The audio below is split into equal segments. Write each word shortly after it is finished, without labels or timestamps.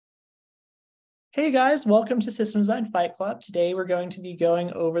Hey guys, welcome to System Design Fight Club. Today we're going to be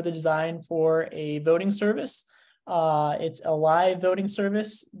going over the design for a voting service. It's a live voting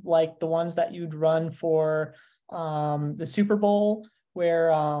service like the ones that you'd run for the Super Bowl,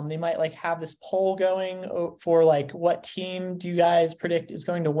 where they might like have this poll going for like what team do you guys predict is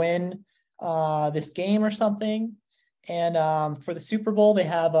going to win this game or something. And for the Super Bowl, they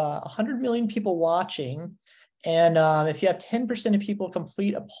have 100 million people watching. And if you have 10% of people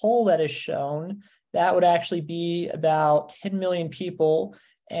complete a poll that is shown, that would actually be about 10 million people.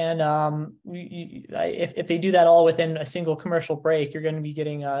 And if they do that all within a single commercial break, you're going to be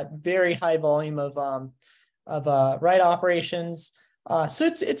getting a very high volume of write operations. So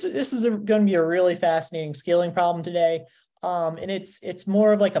this is going to be a really fascinating scaling problem today. And it's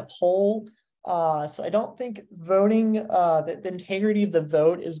more of like a poll. So I don't think voting, the integrity of the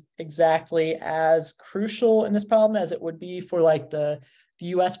vote is exactly as crucial in this problem as it would be for like the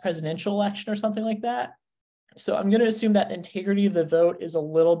US presidential election or something like that. So I'm going to assume that integrity of the vote is a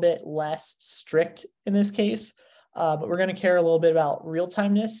little bit less strict in this case, but we're going to care a little bit about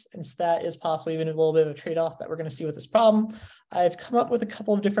real-timeness, and so that is possibly even a little bit of a trade-off that we're going to see with this problem. I've come up with a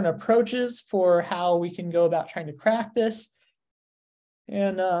couple of different approaches for how we can go about trying to crack this.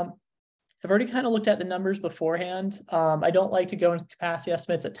 And I've already kind of looked at the numbers beforehand. I don't like to go into capacity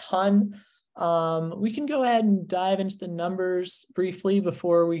estimates a ton. We can go ahead and dive into the numbers briefly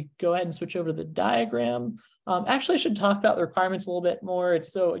before we go ahead and switch over to the diagram. Actually, I should talk about the requirements a little bit more.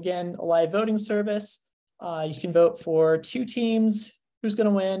 It's so again, a live voting service. You can vote for two teams. Who's going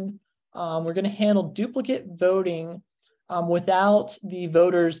to win? We're going to handle duplicate voting without the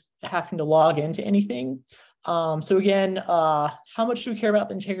voters having to log into anything. So again, how much do we care about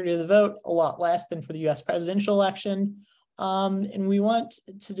the integrity of the vote? A lot less than for the US presidential election. And we want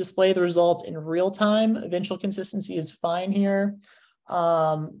to display the results in real time. Eventual consistency is fine here.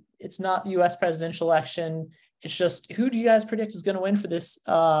 It's not the US presidential election. It's just, who do you guys predict is going to win for this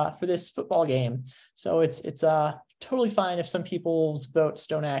football game? So it's totally fine if some people's votes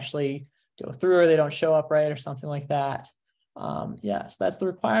don't actually go through or they don't show up right or something like that. Yeah, so that's the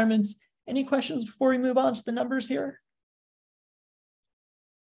requirements. Any questions before we move on to the numbers here?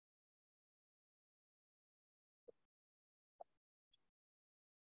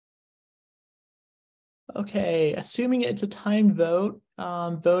 Okay, assuming it's a timed vote,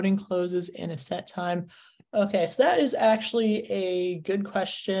 voting closes in a set time. Okay, so that is actually a good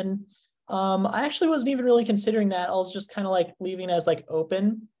question. I actually wasn't even really considering that. I was just kind of like leaving it as like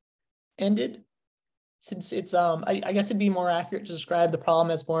open-ended, since it's I guess it'd be more accurate to describe the problem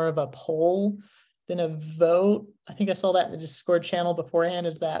as more of a poll than a vote. I think I saw that in the Discord channel beforehand,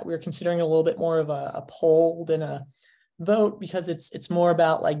 is that we're considering a little bit more of a poll than a vote, because it's more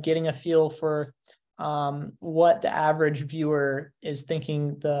about like getting a feel for what the average viewer is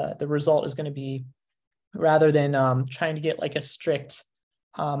thinking the result is going to be, rather than trying to get like a strict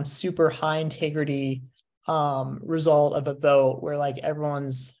super high integrity result of a vote where like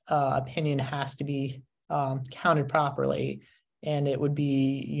everyone's opinion has to be counted properly, and it would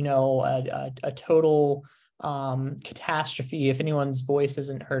be, you know, a total catastrophe if anyone's voice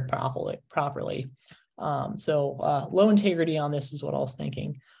isn't heard properly. So low integrity on this is what I was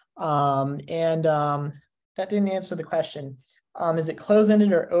thinking. That didn't answer the question. Is it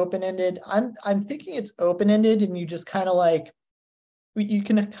close-ended or open-ended? I'm thinking it's open-ended, and you just kind of like, you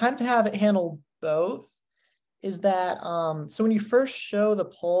can kind of have it handle both. Is that so when you first show the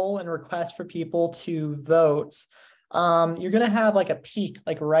poll and request for people to vote, you're going to have like a peak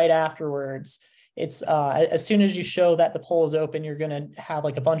like right afterwards. It's as soon as you show that the poll is open, you're going to have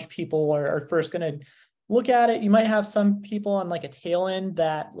like a bunch of people are first going to look at it. You might have some people on like a tail end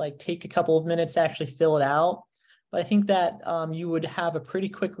that like take a couple of minutes to actually fill it out. But I think that you would have a pretty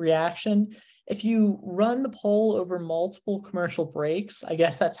quick reaction. If you run the poll over multiple commercial breaks, I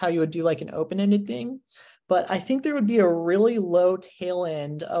guess that's how you would do like an open-ended thing. But I think there would be a really low tail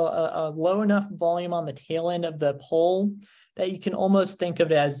end, a low enough volume on the tail end of the poll that you can almost think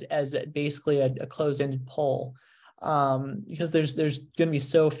of it as basically a closed-ended poll, because there's going to be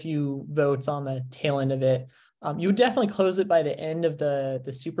so few votes on the tail end of it. You would definitely close it by the end of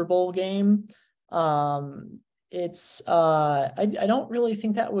the Super Bowl game. I don't really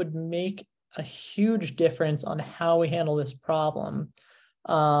think that would make a huge difference on how we handle this problem.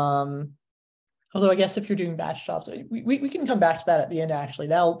 Although I guess if you're doing batch jobs, we can come back to that at the end. Actually,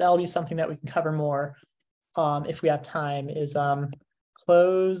 that'll be something that we can cover more if we have time. Is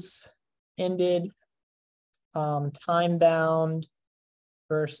close-ended, time-bound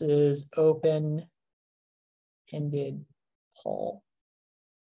versus open-ended poll.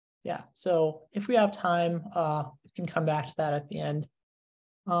 Yeah. So if we have time, we can come back to that at the end.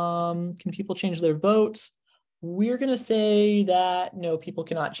 Can people change their vote? We're going to say that no, people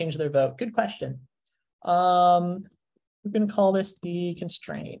cannot change their vote. Good question. We're going to call this the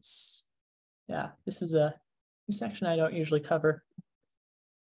constraints. Yeah, this is a section I don't usually cover.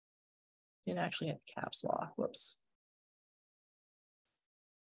 Didn't actually have caps lock. Whoops.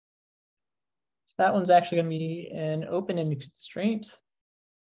 So that one's actually going to be an open-ended constraint.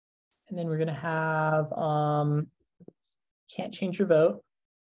 And then we're going to have can't change your vote.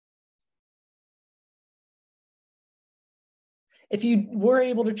 If you were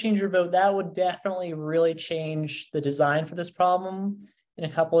able to change your vote, that would definitely really change the design for this problem in a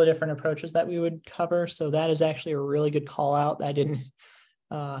couple of different approaches that we would cover. So that is actually a really good call out that I didn't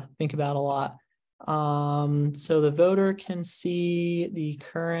think about a lot. So the voter can see the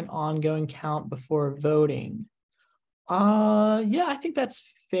current ongoing count before voting. Yeah, I think that's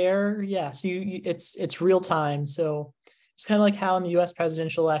fair. Yeah, so it's real time. So it's kind of like how in the U.S.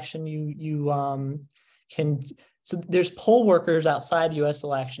 presidential election you can. So there's poll workers outside the U.S.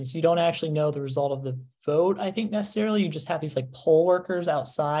 election, so you don't actually know the result of the vote, I think, necessarily. You just have these like poll workers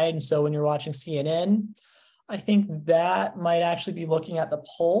outside. And so when you're watching CNN, I think that might actually be looking at the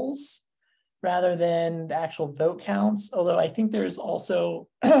polls rather than the actual vote counts. Although I think there's also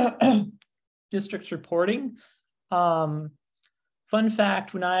districts reporting. Fun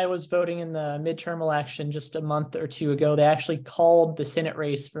fact, when I was voting in the midterm election just a month or two ago, they actually called the Senate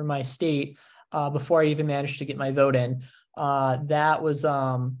race for my state before I even managed to get my vote in. That was,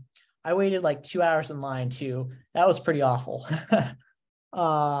 I waited like 2 hours in line too. That was pretty awful.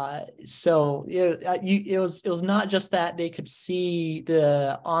 So it was not just that they could see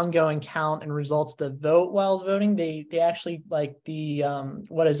the ongoing count and results of the vote while I was voting. They actually, like the,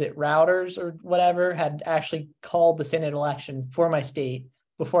 what is it, routers or whatever, had actually called the Senate election for my state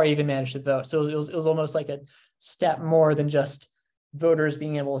before I even managed to vote. So it was almost like a step more than just voters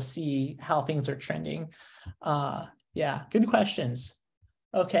being able to see how things are trending. Yeah, good questions.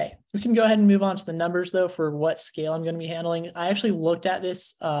 Okay, we can go ahead and move on to the numbers though for what scale I'm going to be handling. I actually looked at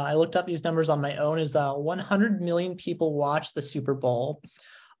this. I looked up these numbers on my own. Is 100 million people watch the Super Bowl.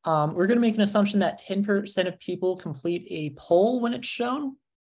 We're going to make an assumption that 10% of people complete a poll when it's shown.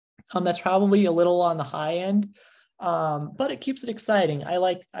 That's probably a little on the high end, but it keeps it exciting. I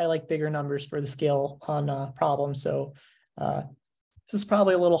like bigger numbers for the scale on problems. So this is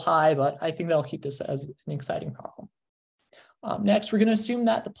probably a little high, but I think that'll keep this as an exciting problem. Next, we're going to assume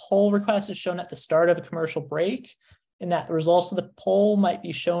that the poll request is shown at the start of a commercial break and that the results of the poll might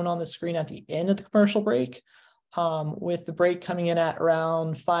be shown on the screen at the end of the commercial break, with the break coming in at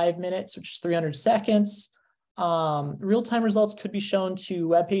around 5 minutes, which is 300 seconds. Real-time results could be shown to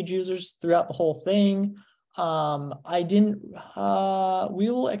web page users throughout the whole thing. We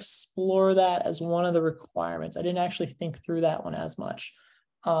will explore that as one of the requirements. I didn't actually think through that one as much.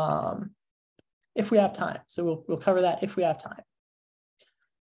 If we have time. So we'll cover that if we have time.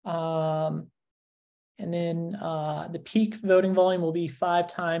 And then the peak voting volume will be 5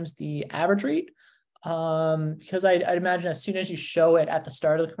 times the average rate. Because I'd imagine as soon as you show it at the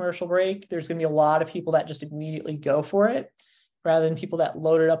start of the commercial break, there's going to be a lot of people that just immediately go for it rather than people that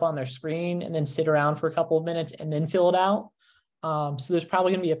load it up on their screen and then sit around for a couple of minutes and then fill it out. So there's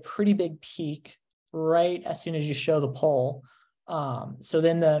probably going to be a pretty big peak right as soon as you show the poll. So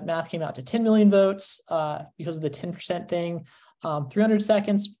then the math came out to 10 million votes because of the 10% thing. 300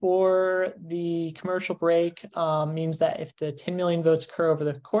 seconds for the commercial break means that if the 10 million votes occur over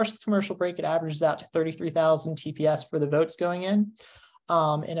the course of the commercial break, it averages out to 33,000 TPS for the votes going in.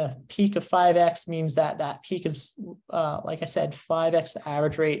 And a peak of 5x means that that peak is, like I said, 5x the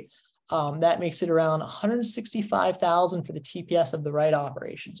average rate. That makes it around 165,000 for the TPS of the write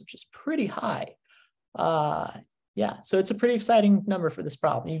operations, which is pretty high. Yeah, so it's a pretty exciting number for this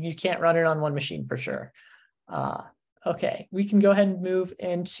problem. You can't run it on one machine for sure. Okay, we can go ahead and move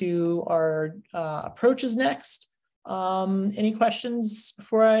into our approaches next. Any questions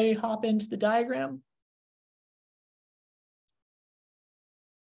before I hop into the diagram?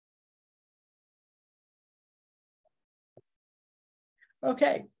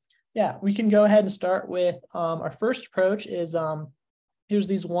 Okay, yeah, we can go ahead and start with our first approach is here's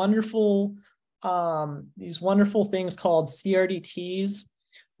these wonderful things called CRDTs,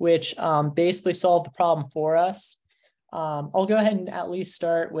 which basically solve the problem for us. I'll go ahead and at least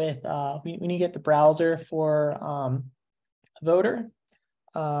start with, we need to get the browser for a voter.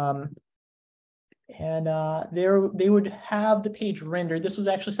 They would have the page rendered. This was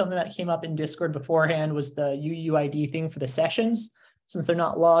actually something that came up in Discord beforehand, was the UUID thing for the sessions. Since they're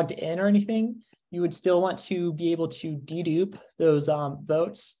not logged in or anything, you would still want to be able to dedupe those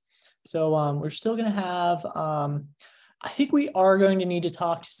votes. So we're still going to have I think we are going to need to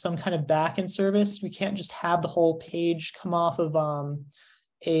talk to some kind of backend service. We can't just have the whole page come off of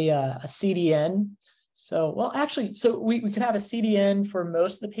a CDN. So, well, actually, so we could have a CDN for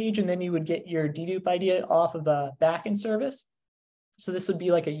most of the page, and then you would get your dedupe ID off of a backend service. So this would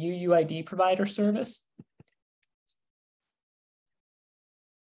be like a UUID provider service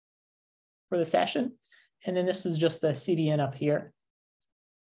for the session. And then this is just the CDN up here.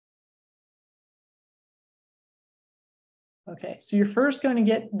 Okay, so you're first going to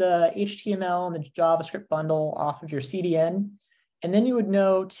get the HTML and the JavaScript bundle off of your CDN. And then you would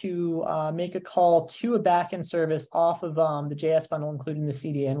know to make a call to a backend service off of the JS bundle, including the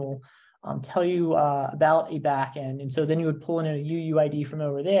CDN. Will tell you about a backend. And so then you would pull in a UUID from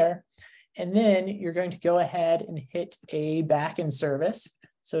over there. And then you're going to go ahead and hit a backend service.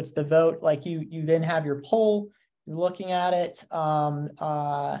 So it's the vote, like you then have your poll, you're looking at it.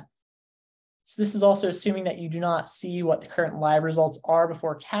 So this is also assuming that you do not see what the current live results are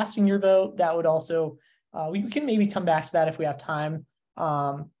before casting your vote. That would also, we can maybe come back to that if we have time.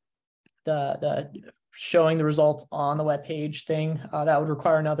 The showing the results on the web page thing, that would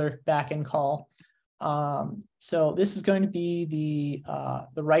require another backend call. So this is going to be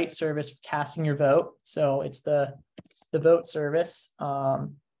the right service for casting your vote. So it's the vote service.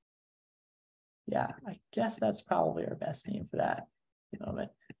 Yeah, I guess that's probably our best name for that at the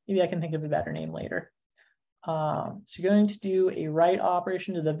moment. Maybe I can think of a better name later. So you're going to do a write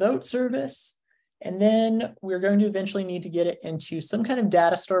operation to the vote service. And then we're going to eventually need to get it into some kind of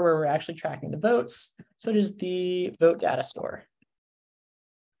data store where we're actually tracking the votes. So it is the vote data store.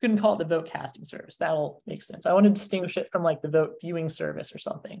 We couldn't call it the vote casting service. That'll make sense. I want to distinguish it from like the vote viewing service or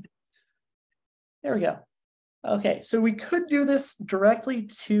something. There we go. Okay, so we could do this directly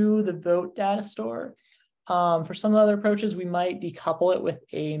to the vote data store. For some of the other approaches, we might decouple it with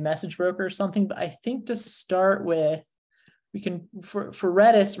a message broker or something, but I think to start with, we can, for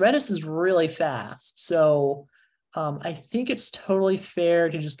Redis is really fast. So I think it's totally fair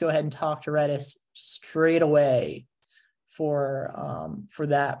to just go ahead and talk to Redis straight away for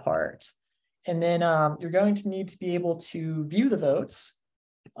that part. And then you're going to need to be able to view the votes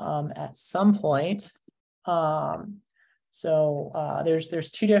at some point.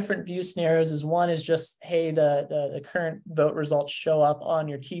 There's two different view scenarios. One is just, hey, the current vote results show up on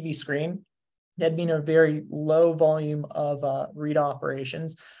your TV screen. That'd mean a very low volume of read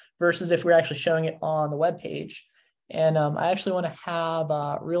operations versus if we're actually showing it on the web page. And I actually want to have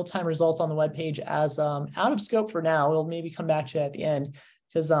real-time results on the web page as out of scope for now. We'll maybe come back to it at the end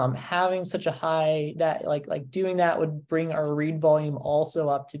because having such a high that like doing that would bring our read volume also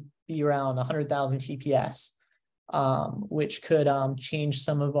up to be around 100,000 TPS, which could change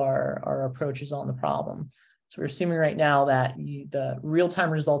some of our approaches on the problem. So we're assuming right now that the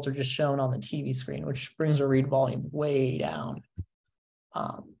real-time results are just shown on the TV screen, which brings our read volume way down.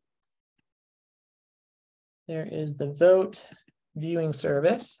 There is the vote viewing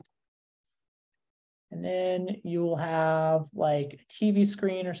service. And then you will have like a TV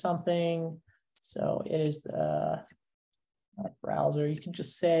screen or something. So it is the browser. You can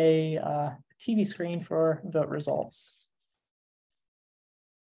just say TV screen for vote results.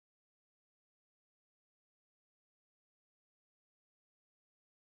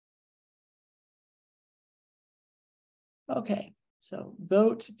 Okay, so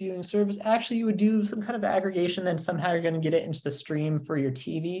vote viewing service. Actually, you would do some kind of aggregation, then somehow you're going to get it into the stream for your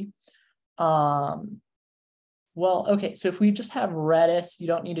TV. Well, okay, so if we just have Redis, you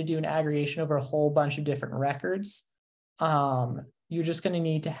don't need to do an aggregation over a whole bunch of different records. You're just going to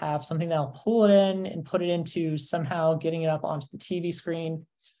need to have something that'll pull it in and put it into somehow getting it up onto the TV screen.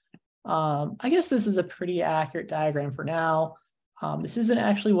 I guess this is a pretty accurate diagram for now. This isn't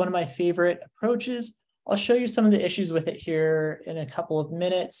actually one of my favorite approaches. I'll show you some of the issues with it here in a couple of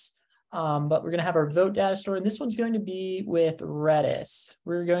minutes, but we're going to have our vote data store, and this one's going to be with Redis.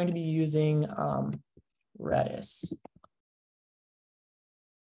 We're going to be using Redis.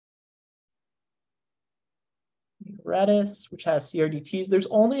 Redis, which has CRDTs. There's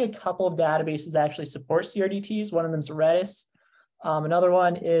only a couple of databases that actually support CRDTs. One of them is Redis. Another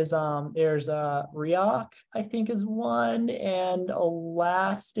one is there's Riak, I think is one, and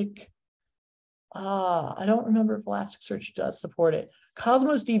Elastic. I don't remember if Elasticsearch does support it.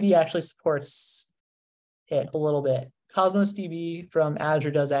 Cosmos DB actually supports it a little bit. Cosmos DB from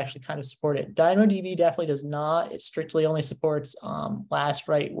Azure does actually kind of support it. DynamoDB definitely does not. It strictly only supports last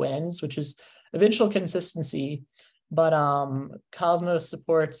write wins, which is eventual consistency. But Cosmos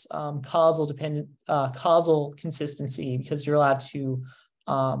supports causal consistency because you're allowed to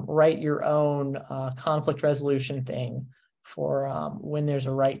write your own conflict resolution thing for when there's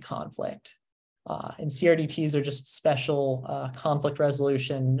a write conflict. And CRDTs are just special conflict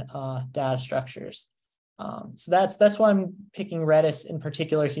resolution data structures. So that's why I'm picking Redis in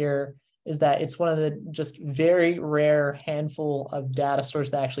particular here, is that it's one of the just very rare handful of data stores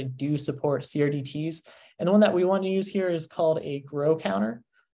that actually do support CRDTs. And the one that we want to use here is called a grow counter.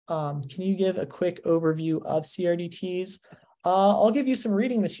 Can you give a quick overview of CRDTs? I'll give you some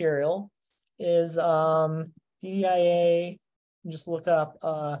reading material. Is DDIA, just look up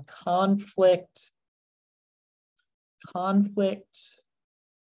conflict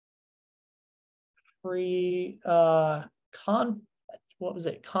free what was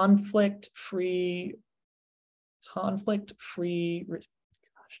it? Conflict free, gosh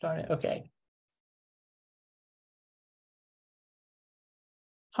darn it, okay.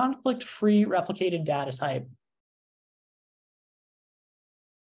 Conflict free replicated data type.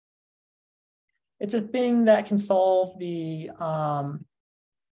 It's a thing that can solve the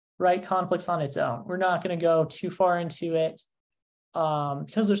right conflicts on its own. We're not going to go too far into it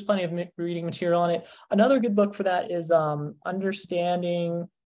because there's plenty of reading material on it. Another good book for that is Understanding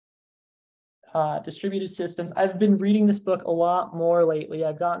Distributed Systems. I've been reading this book a lot more lately.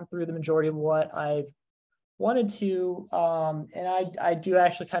 I've gotten through the majority of what I've wanted to, and I do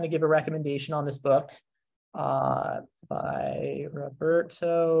actually kind of give a recommendation on this book by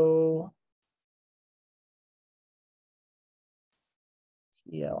Roberto.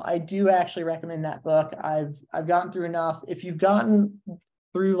 I do actually recommend that book. I've gotten through enough. If you've gotten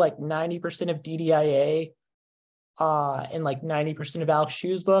through like 90% of DDIA and like 90% of Alex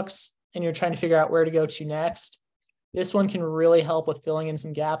Shu's books, and you're trying to figure out where to go to next, this one can really help with filling in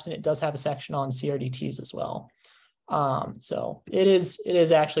some gaps, and it does have a section on CRDTs as well. So it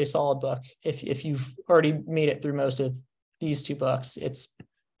is actually a solid book. If you've already made it through most of these two books, it's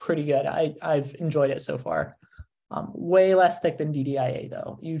pretty good. I've enjoyed it so far. Way less thick than DDIA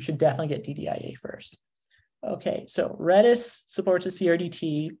though. You should definitely get DDIA first. Okay, so Redis supports a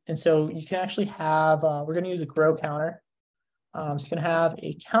CRDT, and so you can actually have, we're going to use a grow counter. So you can have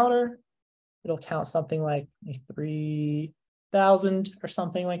a counter. It'll count something like 3,000 or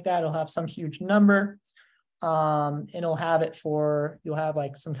something like that. It'll have some huge number. And it'll have it for, you'll have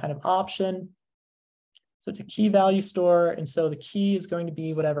like some kind of option. So it's a key value store. And so the key is going to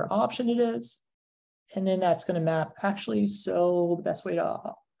be whatever option it is. And then that's going to map actually. So the best way to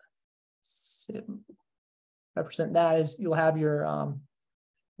represent that is you'll have your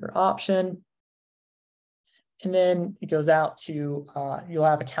option. And then it goes out to, you'll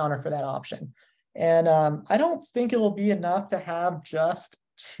have a counter for that option. And I don't think it will be enough to have just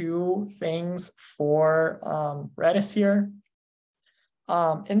two things for Redis here.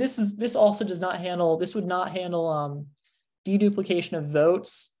 And this also does not handle, this would not handle deduplication of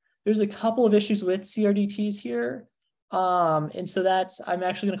votes. There's a couple of issues with CRDTs here. And so I'm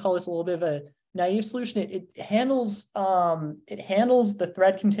actually going to call this a little bit of a naive solution. It handles the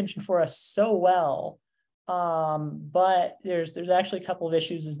thread contention for us so well. But there's actually a couple of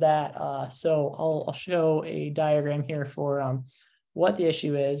issues is that, so I'll show a diagram here for what the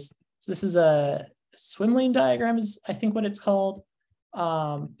issue is. So this is a swim lane diagram is I think what it's called.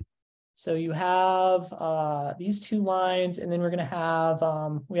 So you have these two lines, and then we're going to have,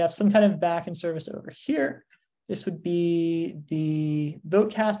 we have some kind of backend service over here. This would be the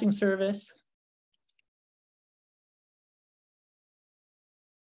vote casting service.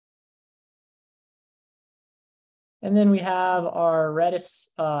 And then we have our Redis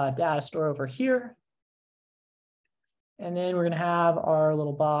data store over here. And then we're going to have our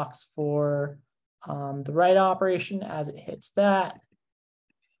little box for the write operation as it hits that.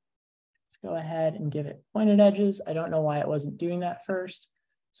 Let's go ahead and give it pointed edges. I don't know why it wasn't doing that first.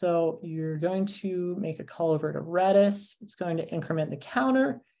 So you're going to make a call over to Redis. It's going to increment the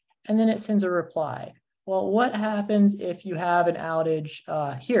counter, and then it sends a reply. Well, what happens if you have an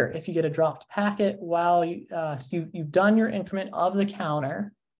outage here? If you get a dropped packet while you've done your increment of the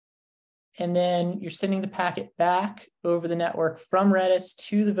counter, and then you're sending the packet back over the network from Redis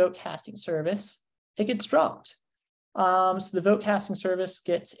to the vote casting service, it gets dropped. So the vote casting service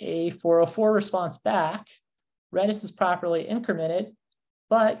gets a 404 response back. Redis is properly incremented,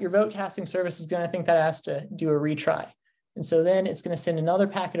 but your vote casting service is going to think that it has to do a retry. And so then it's going to send another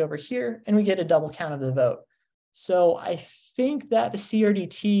packet over here, and we get a double count of the vote. So I think that the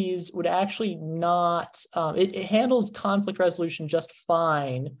CRDTs would actually not, it handles conflict resolution just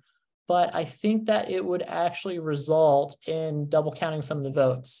fine, but I think that it would actually result in double counting some of the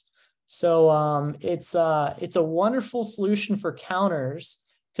votes. So it's a wonderful solution for counters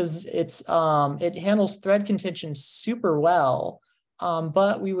because it handles thread contention super well.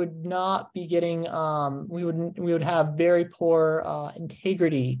 But we would not be getting, we would have very poor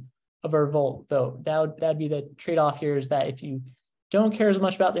integrity of our vote. That'd be the trade-off here, is that if you don't care as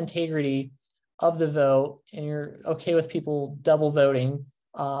much about the integrity of the vote and you're okay with people double voting,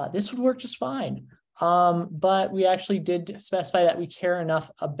 this would work just fine. But we actually did specify that we care enough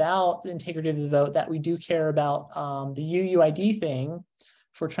about the integrity of the vote that we do care about the UUID thing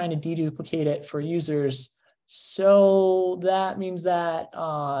if we're trying to deduplicate it for users. So that means that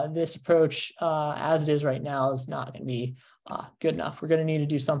this approach as it is right now is not going to be good enough. We're going to need to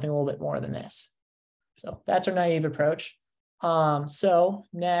do something a little bit more than this. So that's our naive approach. So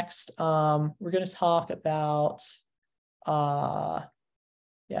next, we're going to talk about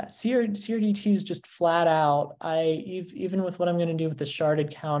CRDT is just flat out. Even with what I'm going to do with the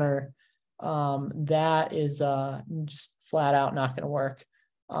sharded counter, that is just flat out not going to work.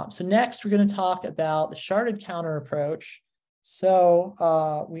 So next, we're going to talk about the sharded counter approach.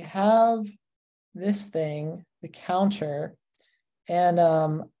 So we have this thing, the counter, and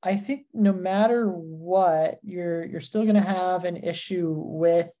I think no matter what, you're still going to have an issue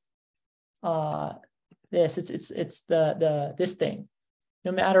with this. It's this thing.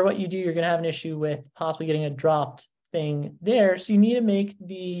 No matter what you do, you're going to have an issue with possibly getting a dropped thing there. So you need to make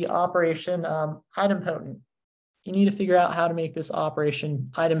the operation idempotent. You need to figure out how to make this operation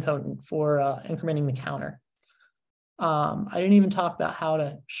idempotent for incrementing the counter. I didn't even talk about how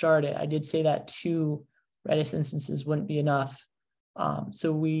to shard it. I did say that 2 Redis instances wouldn't be enough.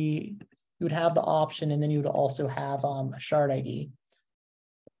 So you would have the option, and then you would also have a shard ID.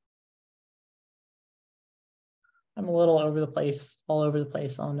 I'm a little all over the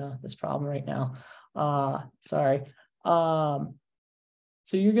place on this problem right now. Sorry.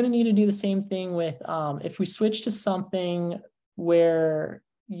 So you're going to need to do the same thing with, if we switch to something where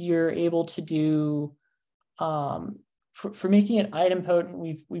you're able to do, for making it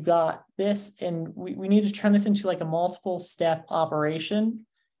idempotent, we've got this, and we need to turn this into like a multiple step operation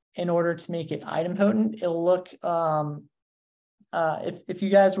in order to make it idempotent. It'll look, if you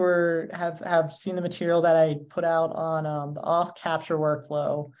guys have seen the material that I put out on the auth capture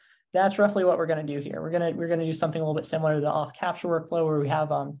workflow, that's roughly what we're going to do here. We're going to do something a little bit similar to the auth capture workflow, where we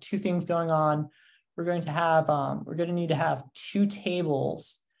have 2 things going on. We're going to need to have 2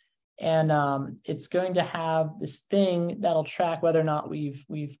 tables, and it's going to have this thing that'll track whether or not we're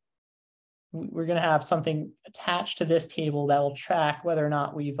going to have something attached to this table that will track whether or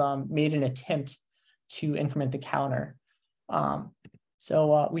not we've made an attempt to increment the counter.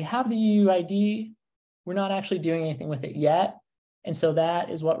 So we have the UUID. We're not actually doing anything with it yet. And so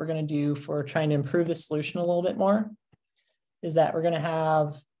that is what we're going to do for trying to improve the solution a little bit more, is that we're going to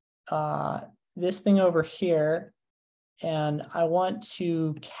have this thing over here, and I want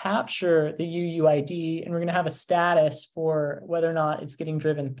to capture the UUID, and we're going to have a status for whether or not it's getting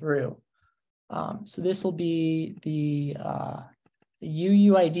driven through. So this will be the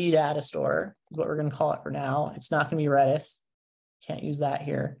UUID data store is what we're going to call it for now. It's not going to be Redis. Can't use that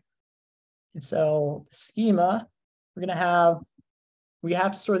here. And so the schema, we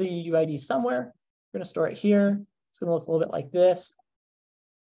have to store the UUID somewhere. We're going to store it here. It's going to look a little bit like this.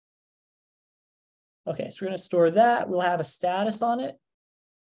 Okay, so we're going to store that. We'll have a status on it.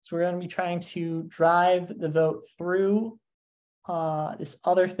 So we're going to be trying to drive the vote through this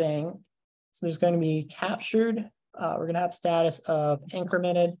other thing. So there's going to be captured. We're going to have status of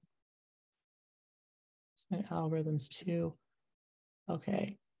incremented. Algorithms too.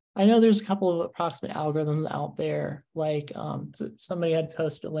 Okay. I know there's a couple of approximate algorithms out there, like somebody had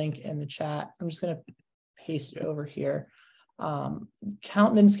posted a link in the chat. I'm just going to paste it over here.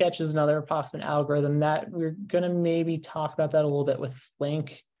 Count min sketch is another approximate algorithm that we're going to maybe talk about that a little bit with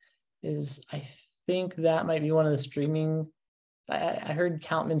Flink. I think that might be one of the streaming. I heard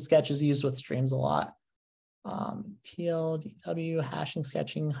count min sketch is used with streams a lot. TLDW, hashing,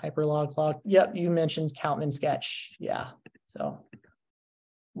 sketching, hyperlog clock. Yep, you mentioned count min sketch. Yeah, so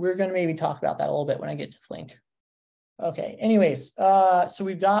we're going to maybe talk about that a little bit when I get to Flink. Okay, anyways, so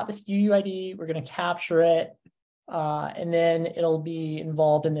we've got this UUID, we're going to capture it, and then it'll be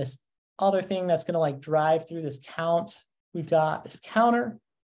involved in this other thing that's going to like drive through this count. We've got this counter.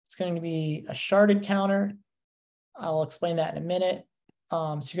 It's going to be a sharded counter. I'll explain that in a minute.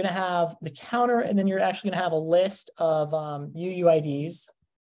 So you're going to have the counter, and then you're actually going to have a list of UUIDs.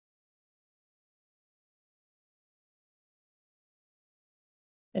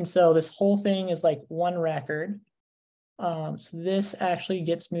 And so this whole thing is like one record. So this actually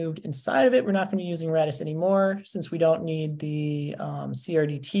gets moved inside of it. We're not going to be using Redis anymore since we don't need the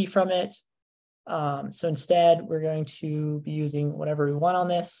CRDT from it. So instead, we're going to be using whatever we want on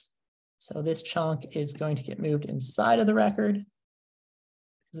this. So this chunk is going to get moved inside of the record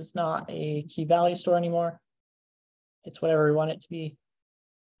because it's not a key value store anymore. It's whatever we want it to be.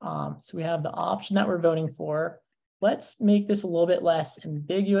 So we have the option that we're voting for. Let's make this a little bit less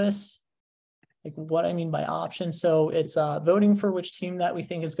ambiguous, like what I mean by option. So it's voting for which team that we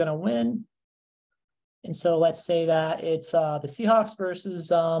think is going to win. And so let's say that it's the Seahawks versus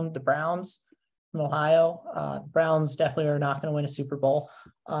the Browns from Ohio. The Browns definitely are not going to win a Super Bowl.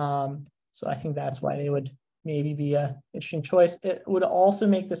 So I think that's why they would maybe be an interesting choice. It would also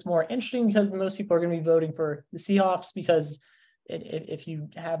make this more interesting because most people are going to be voting for the Seahawks, because if you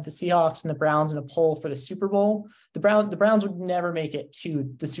have the Seahawks and the Browns in a poll for the Super Bowl, the Browns would never make it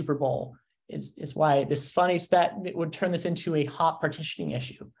to the Super Bowl. Is why this is funny, is that it would turn this into a hot partitioning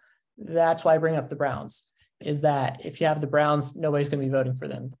issue. That's why I bring up the Browns, is that if you have the Browns, nobody's going to be voting for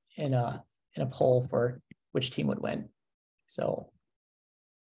them in a poll for which team would win. So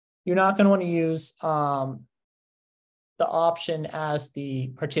you're not going to want to use the option as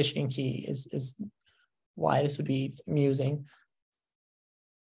the partitioning key is why this would be amusing.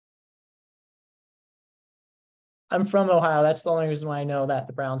 I'm from Ohio. That's the only reason why I know that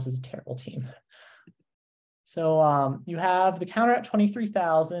the Browns is a terrible team. So you have the counter at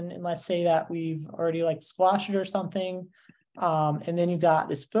 23,000, and let's say that we've already like squashed it or something. And then you got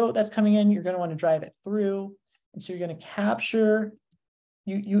this vote that's coming in. You're going to want to drive it through. And so you're going to capture,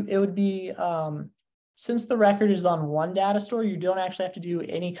 it would be, since the record is on one data store, you don't actually have to do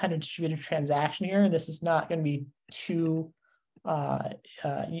any kind of distributed transaction here. And this is not going to be too,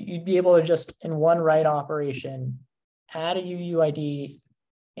 you'd be able to just in one write operation, add a UUID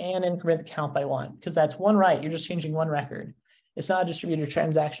and increment the count by one, because that's one write. You're just changing one record. It's not a distributed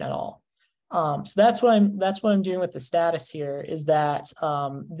transaction at all. So that's what I'm doing with the status here, is that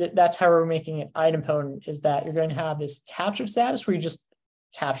that's how we're making it idempotent, is that you're going to have this captured status where you just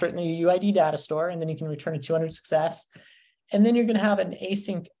capture it in the UUID data store, and then you can return a 200 success. And then you're going to have an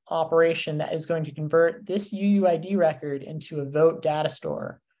async operation that is going to convert this UUID record into a vote data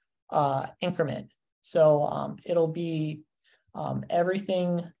store increment. So it'll be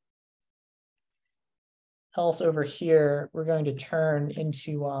everything else over here, we're going to turn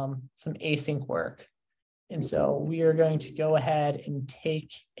into some async work. And so we are going to go ahead and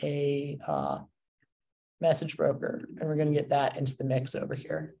take a message broker, and we're going to get that into the mix over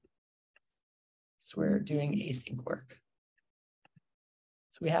here. So we're doing async work.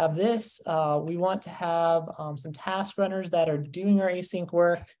 So we have this. We want to have some task runners that are doing our async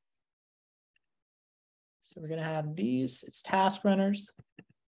work. So we're going to have these. It's task runners.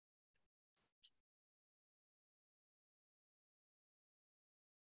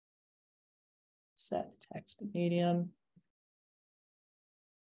 Set text to medium.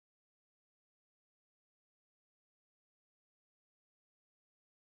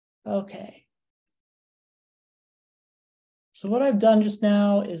 Okay. So what I've done just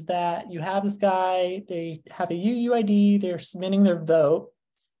now is that you have this guy, they have a UUID, they're submitting their vote.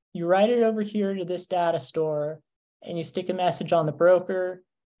 You write it over here to this data store, and you stick a message on the broker,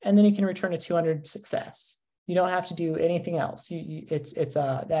 and then you can return a 200 success. You don't have to do anything else.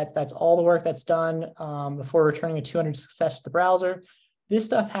 That's all the work that's done before returning a 200 success to the browser. This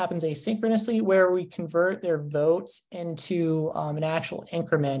stuff happens asynchronously, where we convert their votes into an actual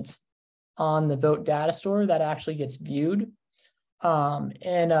increment on the vote data store that actually gets viewed.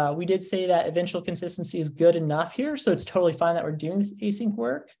 We did say that eventual consistency is good enough here, so it's totally fine that we're doing this async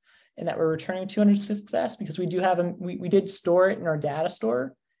work and that we're returning 200 success, because we do have we did store it in our data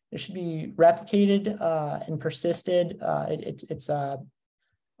store. It should be replicated and persisted. It's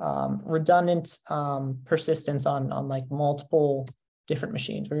redundant persistence on like multiple different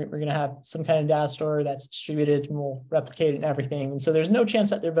machines. We're going to have some kind of data store that's distributed, and we'll replicate it and everything. And so there's no chance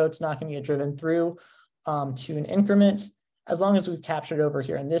that their vote's not going to get driven through to an increment, as long as we've captured over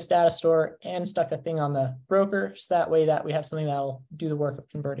here in this data store and stuck a thing on the broker, so that way that we have something that'll do the work of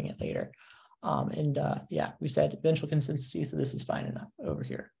converting it later. Yeah, we said eventual consistency, so this is fine enough over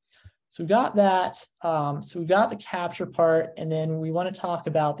here. So we got that. So we got the capture part, and then we want to talk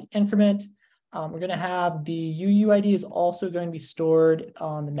about the increment. We're going to have the UUID is also going to be stored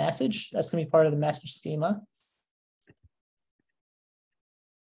on the message. That's going to be part of the message schema.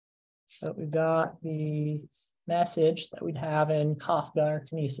 So we've got the message that we'd have in Kafka or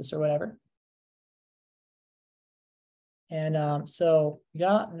Kinesis or whatever. And so we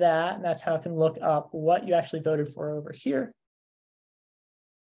got that, and that's how it can look up what you actually voted for over here.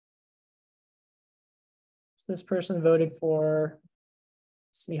 So this person voted for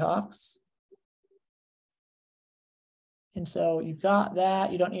Seahawks. And so you've got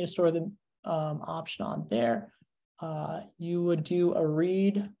that. You don't need to store the option on there. You would do a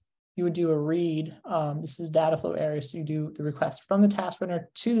read. This is data flow area. So you do the request from the task runner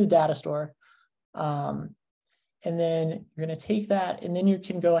to the data store. And And then you're going to take that, and then you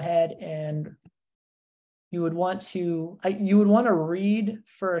can go ahead and you would want to read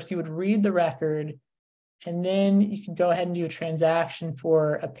first. You would read the record, and then you can go ahead and do a transaction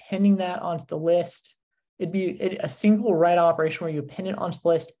for appending that onto the list. It'd be a single write operation where you append it onto the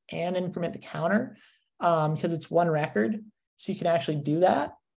list and increment the counter because it's one record. So you can actually do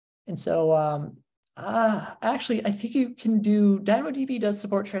that. And so actually, I think you can do, DynamoDB does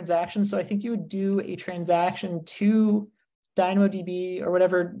support transactions. So I think you would do a transaction to DynamoDB or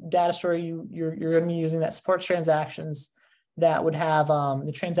whatever data store you're going to be using that supports transactions, that would have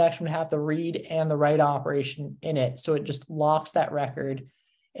the transaction would have the read and the write operation in it. So it just locks that record.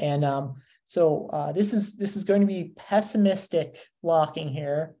 And this is going to be pessimistic locking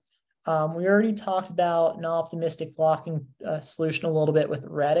here. We already talked about an optimistic locking solution a little bit with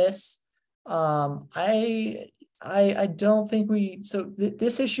Redis. I don't think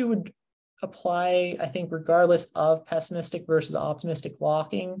this issue would apply, I think, regardless of pessimistic versus optimistic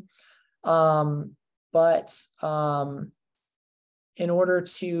locking. In order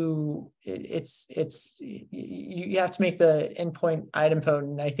to, you have to make the endpoint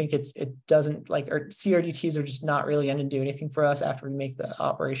idempotent. I think it doesn't, like, our CRDTs are just not really going to do anything for us after we make the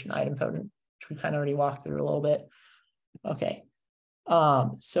operation idempotent, which we kind of already walked through a little bit. Okay.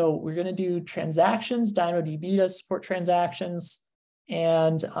 So we're going to do transactions. DynamoDB does support transactions.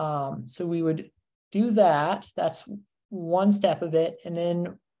 And so we would do that. That's one step of it. And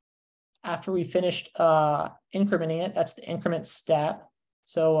then after we finished incrementing it, that's the increment step.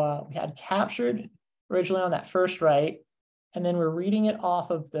 So we had captured originally on that first write, and then we're reading it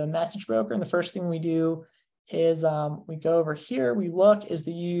off of the message broker. And the first thing we do is we go over here, we look, is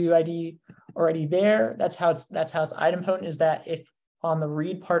the UUID already there? That's how it's idempotent, is that if on the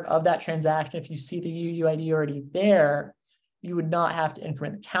read part of that transaction, if you see the UUID already there, you would not have to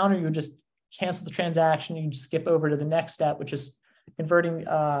increment the counter. You would just cancel the transaction. You just skip over to the next step, which is converting.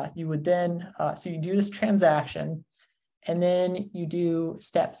 You would then, so you do this transaction, and then you do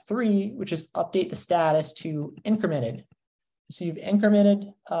step 3, which is update the status to incremented. So you've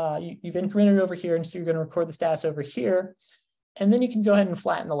incremented, you've incremented over here, and so you're going to record the status over here, and then you can go ahead and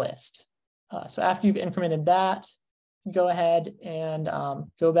flatten the list. So after you've incremented that, go ahead and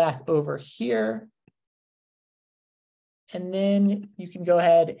go back over here, and then you can go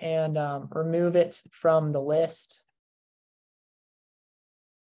ahead and remove it from the list.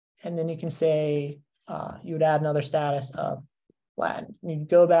 And then you can say, you would add another status of flattened. You can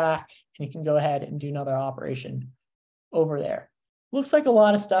go back and you can go ahead and do another operation over there. Looks like a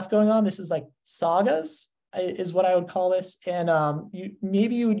lot of stuff going on. This is like sagas is what I would call this. And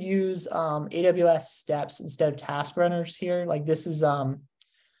maybe you would use AWS steps instead of task runners here. Like this is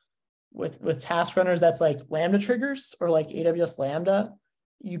with task runners, that's like Lambda triggers or like AWS Lambda.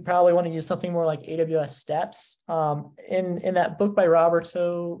 You probably want to use something more like AWS steps. In that book by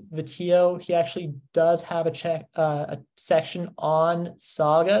Roberto Vitillo, he actually does have a section on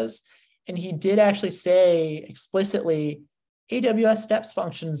sagas. And he did actually say explicitly, AWS steps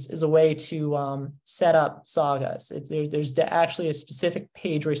functions is a way to set up sagas. There's actually a specific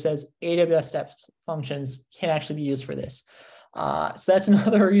page where he says AWS steps functions can actually be used for this. So that's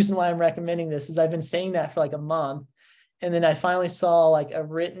another reason why I'm recommending this, is I've been saying that for like a month. And then I finally saw like a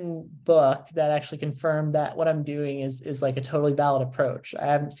written book that actually confirmed that what I'm doing is like a totally valid approach. I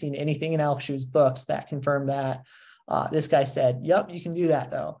haven't seen anything in Alex Shu's books that confirmed that. This guy said, yep, you can do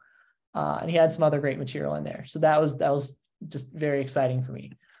that though. And he had some other great material in there. So that was just very exciting for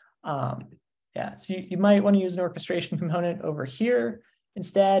me. Yeah, so you might want to use an orchestration component over here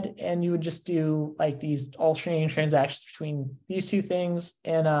instead, and you would just do like these alternating transactions between these two things.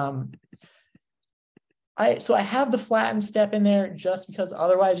 And so I have the flattened step in there just because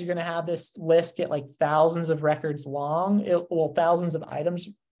otherwise you're going to have this list get like thousands of records long, thousands of items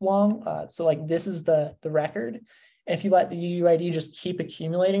long. So like this is the record. And if you let the UUID just keep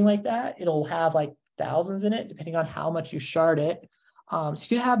accumulating like that, it'll have like thousands in it, depending on how much you shard it. So you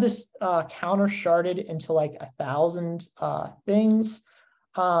could have this counter sharded into like 1,000 things.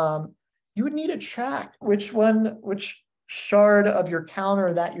 You would need to track which shard of your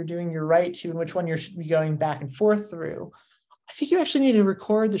counter that you're doing your write to and which one you should be going back and forth through. I think you actually need to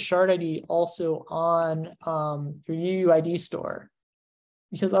record the shard ID also on your UUID store,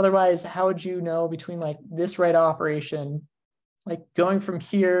 because otherwise, how would you know between like this write operation, like going from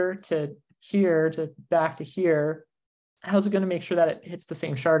here to back to here, how's it going to make sure that it hits the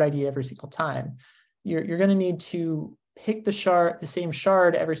same shard ID every single time? You're going to need to pick the same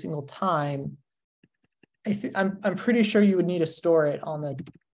shard every single time. I'm pretty sure you would need to store it on the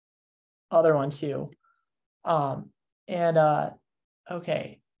other one too. Okay.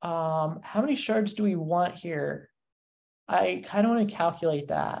 How many shards do we want here? I kind of want to calculate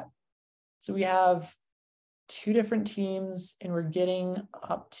that. So we have two different teams and we're getting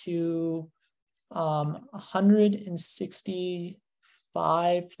up to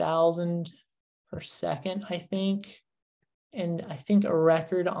 165,000 per second, I think. And I think a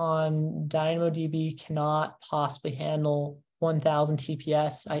record on DynamoDB cannot possibly handle 1,000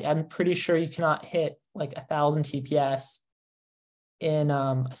 TPS. I'm pretty sure you cannot hit like 1,000 TPS in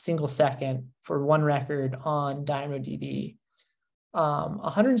a single second for one record on DynamoDB.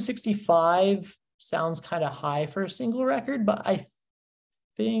 165 sounds kind of high for a single record, but I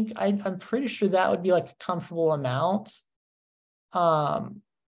think I'm pretty sure that would be like a comfortable amount.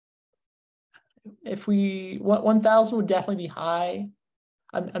 If we 1,000 would definitely be high.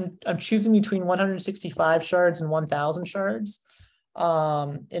 I'm choosing between 165 shards and 1,000 shards.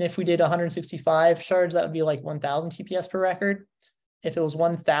 And if we did 165 shards, that would be like 1,000 TPS per record. If it was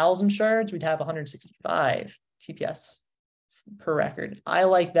 1,000 shards, we'd have 165 TPS per record. I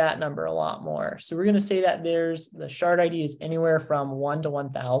like that number a lot more. So we're going to say that the shard ID is anywhere from 1 to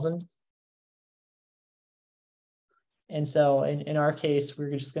 1,000. And so in our case,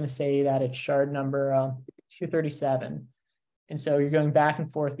 we're just going to say that it's shard number 237. And so you're going back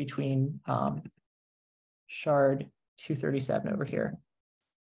and forth between shard 237 over here.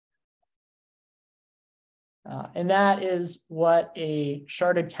 And that is what a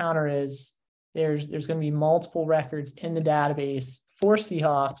sharded counter is. There's going to be multiple records in the database for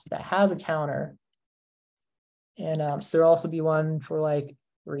Seahawks that has a counter. And so there'll also be one for like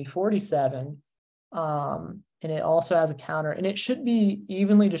 347. And it also has a counter, and it should be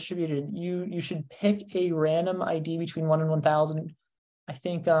evenly distributed. You should pick a random ID between 1 and 1,000. I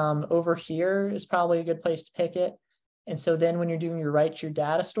think over here is probably a good place to pick it. And so then when you're doing your write to your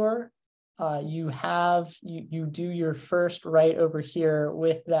data store, you do your first write over here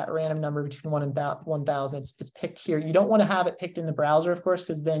with that random number between 1 and 1,000. It's picked here. You don't want to have it picked in the browser, of course,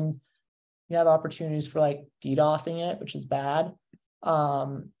 because then you have opportunities for like DDoSing it, which is bad.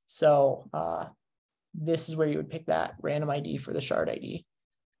 This is where you would pick that random ID for the shard ID.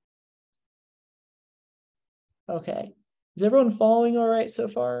 Okay, is everyone following all right so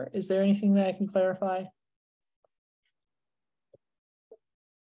far? Is there anything that I can clarify?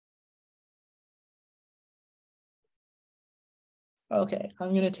 Okay, I'm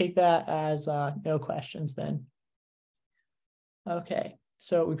going to take that as no questions then. Okay,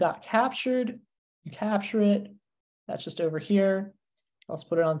 so we've got captured, you capture it, that's just over here. Let's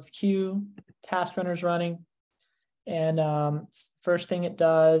put it on the queue. Task runner's running. And first thing it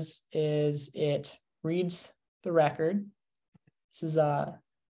does is it reads the record. This is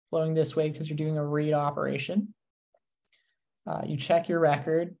flowing this way because you're doing a read operation. You check your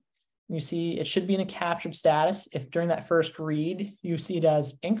record. You see it should be in a captured status. If during that first read, you see it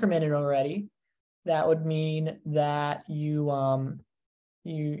as incremented already, that would mean that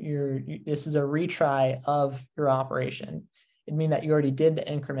this is a retry of your operation. It'd mean that you already did the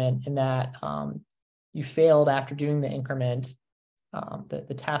increment and that you failed after doing the increment.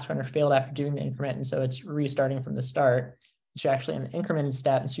 The task runner failed after doing the increment, and so it's restarting from the start. It's actually in the incremented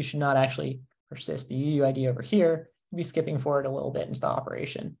step, and so you should not actually persist the UUID over here. You'd be skipping forward a little bit into the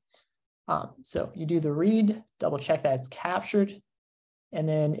operation. So you do the read, double check that it's captured, and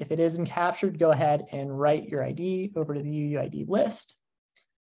then if it isn't captured, go ahead and write your ID over to the UUID list.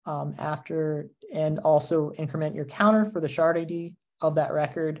 And also increment your counter for the shard ID of that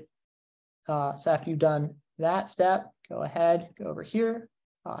record. So after you've done that step, go ahead, go over here,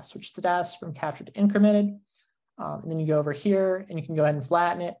 switch the status from captured to incremented. And then you go over here and you can go ahead and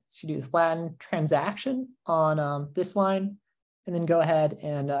flatten it. So you do the flatten transaction on this line, and then go ahead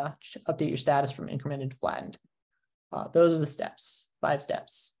and update your status from incremented to flattened. Those are the steps, 5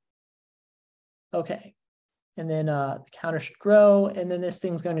 steps. Okay. And then the counter should grow, and then this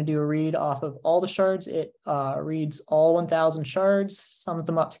thing's going to do a read off of all the shards. It reads all 1,000 shards, sums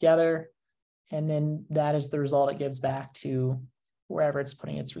them up together, and then that is the result it gives back to wherever it's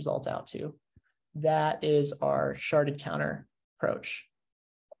putting its results out to. That is our sharded counter approach.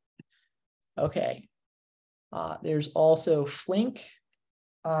 Okay, there's also Flink.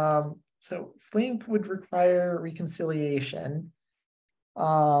 So Flink would require reconciliation.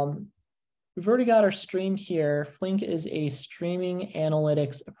 We've already got our stream here. Flink is a streaming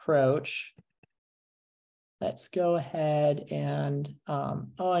analytics approach. Let's go ahead and,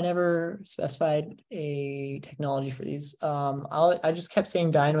 I never specified a technology for these. I just kept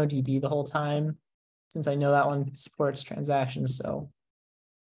saying DynamoDB the whole time, since I know that one supports transactions. So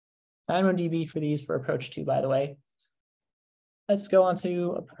DynamoDB for these for approach 2, by the way. Let's go on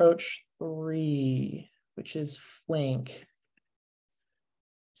to approach 3, which is Flink.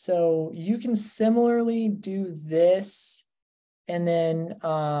 So you can similarly do this, and then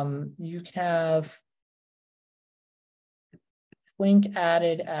you can have Flink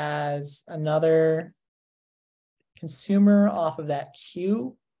added as another consumer off of that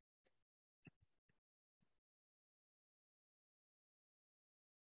queue.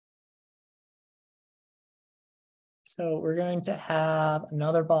 So we're going to have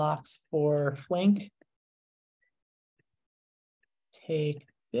another box for Flink. Take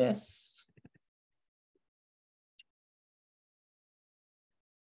this.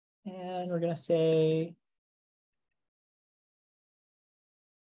 And we're going to say,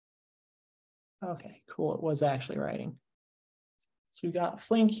 okay, cool. It was actually writing. So we got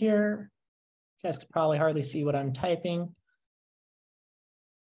Flink here. You guys could probably hardly see what I'm typing.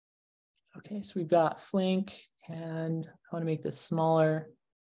 Okay, so we've got Flink, and I want to make this smaller.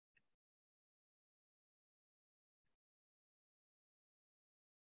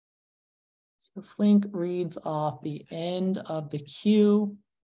 So Flink reads off the end of the queue.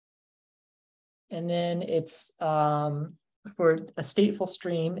 And then it's for a stateful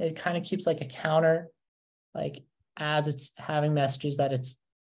stream, it kind of keeps like a counter, like as it's having messages that it's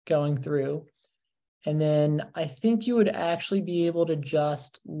going through. And then I think you would actually be able to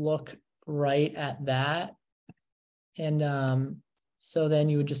just look right at that. And so then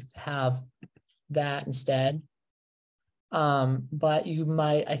you would just have that instead. But you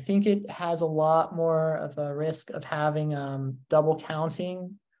might, I think it has a lot more of a risk of having double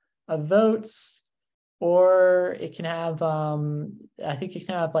counting of votes, or it can have, I think you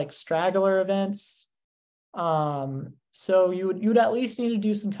can have like straggler events. So you would at least need to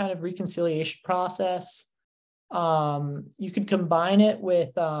do some kind of reconciliation process. You could combine it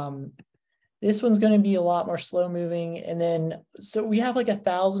with, this one's going to be a lot more slow moving. And then, so we have like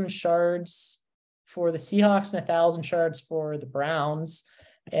 1,000 shards for the Seahawks and 1,000 shards for the Browns.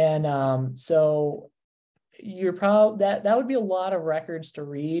 And so you're probably, that would be a lot of records to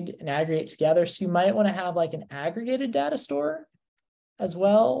read and aggregate together. So you might want to have like an aggregated data store as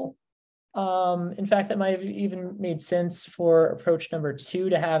well. In fact, that might have even made sense for approach number 2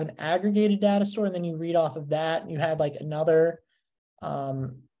 to have an aggregated data store, and then you read off of that, and you had like another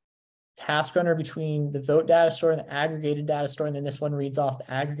task runner between the vote data store and the aggregated data store, and then this one reads off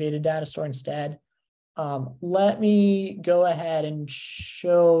the aggregated data store instead. Let me go ahead and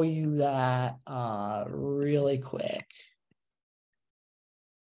show you that really quick.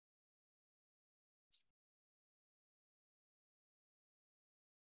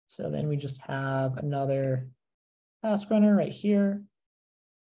 So then we just have another task runner right here.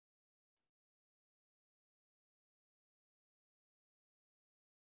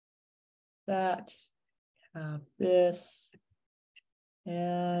 That, have this,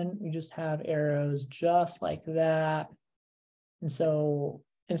 and we just have arrows just like that. And so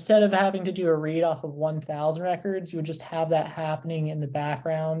instead of having to do a read off of 1,000 records, you would just have that happening in the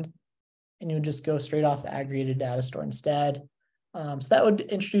background, and you would just go straight off the aggregated data store instead. So that would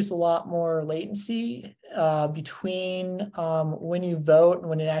introduce a lot more latency between when you vote and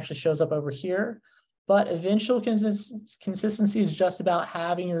when it actually shows up over here. But eventual consistency is just about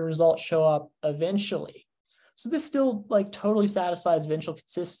having your results show up eventually. So this still like totally satisfies eventual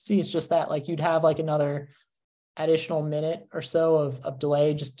consistency. It's just that like you'd have like another additional minute or so of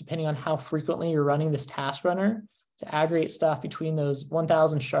delay, just depending on how frequently you're running this task runner to aggregate stuff between those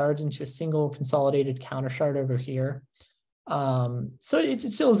 1,000 shards into a single consolidated counter shard over here. So it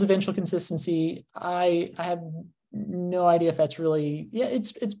still is eventual consistency. I have no idea if that's really, yeah,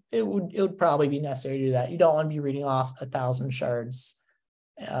 it would probably be necessary to do that. You don't want to be reading off 1,000 shards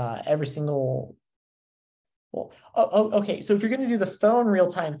every single. Well, okay. So if you're going to do the phone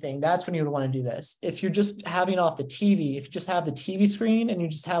real-time thing, that's when you would want to do this. If you're just having off the TV, if you just have the TV screen and you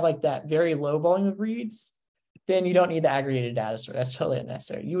just have like that very low volume of reads, then you don't need the aggregated data store. That's totally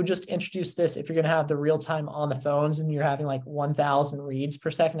unnecessary. You would just introduce this if you're going to have the real-time on the phones and you're having like 1,000 reads per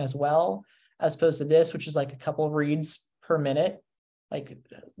second as well, as opposed to this, which is like a couple of reads per minute, like,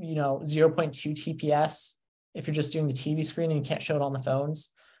 0.2 TPS if you're just doing the TV screen and you can't show it on the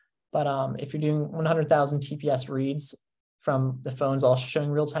phones. But if you're doing 100,000 TPS reads from the phones all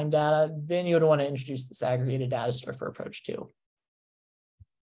showing real-time data, then you would want to introduce this aggregated data store for approach 2.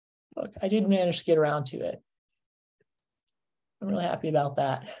 Look, I did manage to get around to it. I'm really happy about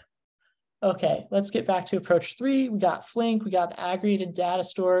that. Okay, let's get back to approach 3. We got Flink, we got the aggregated data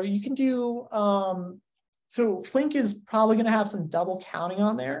store. You can do, so Flink is probably going to have some double counting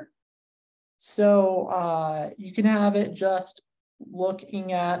on there. So you can have it just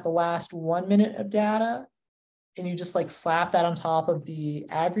looking at the last 1 minute of data, and you just like slap that on top of the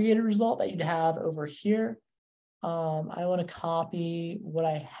aggregated result that you'd have over here. I want to copy what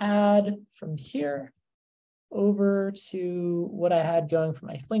I had from here over to what I had going for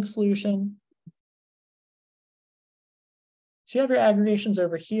my Flink solution. So you have your aggregations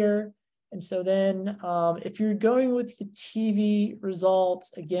over here. And so then if you're going with the TV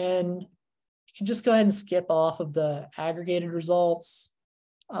results, again, you can just go ahead and skip off of the aggregated results.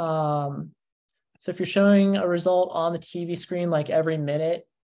 So if you're showing a result on the TV screen like every minute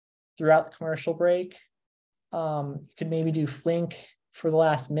throughout the commercial break, you could maybe do Flink for the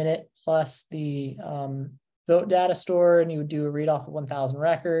last minute plus the vote data store, and you would do a read off of 1,000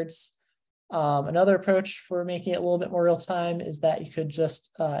 records. Another approach for making it a little bit more real time is that you could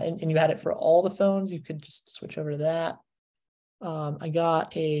just, and you had it for all the phones, you could just switch over to that. I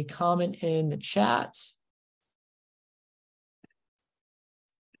got a comment in the chat.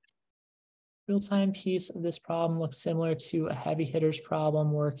 Real-time piece of this problem looks similar to a heavy hitters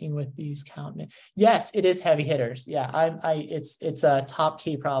problem working with these count. Yes, it is heavy hitters. Yeah, it's a top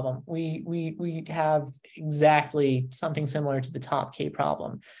K problem. We have exactly something similar to the top K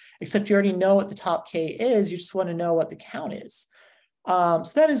problem, except you already know what the top K is. You just want to know what the count is. So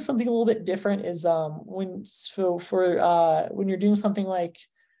that is something a little bit different. Is when you're doing something like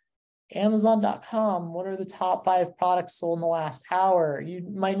Amazon.com, what are the top 5 products sold in the last hour? You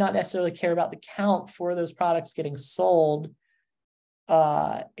might not necessarily care about the count for those products getting sold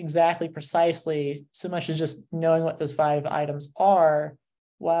exactly precisely, so much as just knowing what those 5 items are.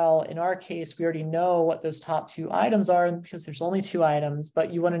 While in our case, we already know what those top 2 items are because there's only 2 items,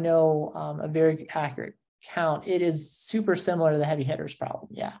 but you want to know a very accurate count. It is super similar to the heavy hitters problem.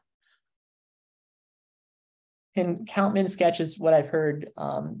 Yeah. And count min sketch is what I've heard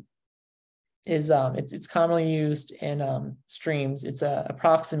it's commonly used in streams. It's a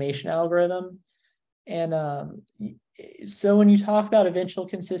approximation algorithm. And so when you talk about eventual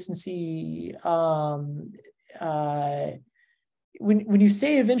consistency, when you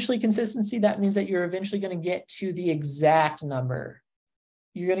say eventually consistency, that means that you're eventually going to get to the exact number.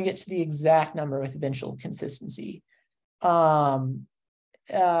 You're going to get to the exact number with eventual consistency. Well,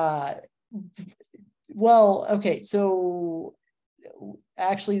 okay, so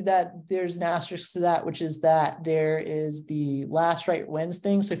actually that there's an asterisk to that, which is that there is the last right wins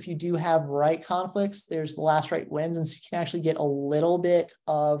thing. So if you do have right conflicts, there's the last right wins. And so you can actually get a little bit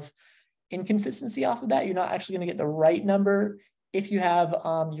of inconsistency off of that. You're not actually going to get the right number if you have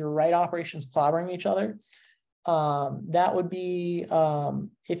your right operations clobbering each other. That would be,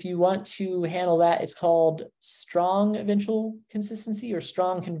 if you want to handle that, it's called strong eventual consistency or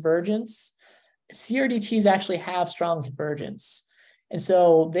strong convergence. CRDTs actually have strong convergence. And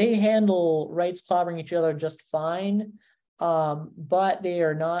so they handle rights clobbering each other just fine, but they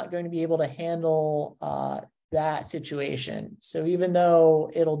are not going to be able to handle that situation. So even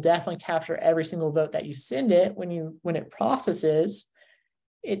though it'll definitely capture every single vote that you send it when it processes,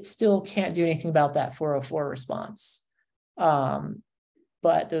 it still can't do anything about that 404 response.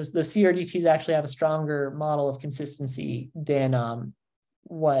 But those CRDTs actually have a stronger model of consistency than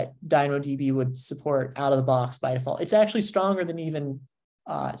what DynamoDB would support out of the box by default. It's actually stronger than even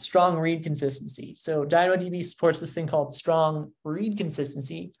strong read consistency. So DynamoDB supports this thing called strong read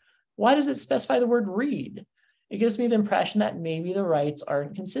consistency. Why does it specify the word read? It gives me the impression that maybe the writes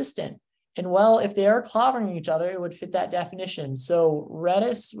aren't consistent. And well, if they are clobbering each other, it would fit that definition. So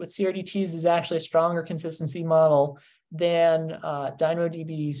Redis with CRDTs is actually a stronger consistency model than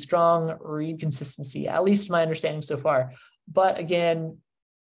DynamoDB strong read consistency, at least my understanding so far. But again,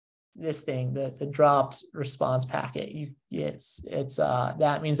 this thing, the dropped response packet,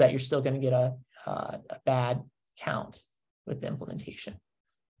 that means that you're still going to get a bad count with the implementation.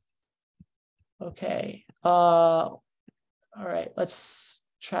 Okay. All right, let's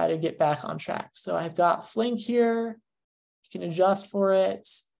try to get back on track. So I've got Flink here. You can adjust for it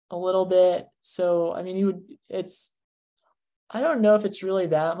a little bit. So, I mean, I don't know if it's really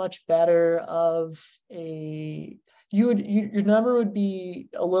that much better of a, your number would be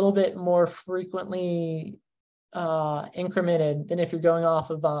a little bit more frequently incremented than if you're going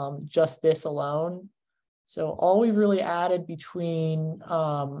off of just this alone. So all we've really added between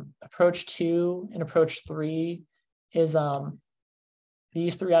approach 2 and approach 3 is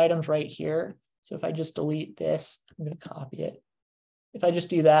these 3 items right here. So if I just delete this, I'm going to copy it. If I just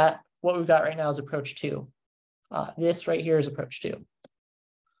do that, what we've got right now is approach 2. This right here is approach 2.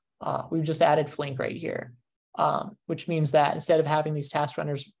 We've just added Flink right here, which means that instead of having these task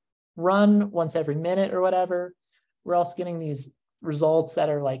runners run once every minute or whatever, we're also getting these results that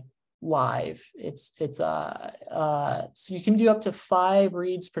are like live. So you can do up to 5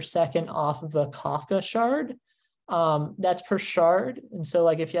 reads per second off of a Kafka shard. That's per shard. And so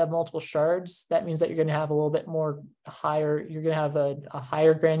like if you have multiple shards, that means that you're going to have a little bit more higher, you're going to have a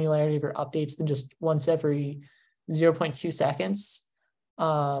higher granularity of your updates than just once every 0.2 seconds.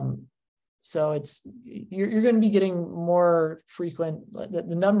 So you're going to be getting more frequent,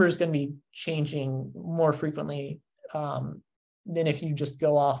 the number is going to be changing more frequently than if you just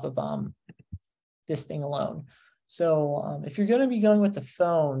go off of this thing alone. So if you're going to be going with the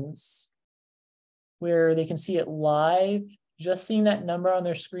phones, where they can see it live, just seeing that number on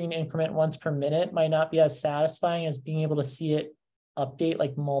their screen increment once per minute might not be as satisfying as being able to see it update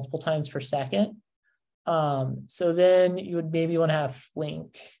like multiple times per second. So then you would maybe want to have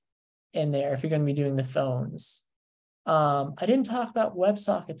Flink in there if you're going to be doing the phones. I didn't talk about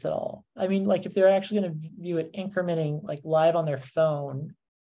WebSockets at all. I mean, like if they're actually going to view it incrementing like live on their phone,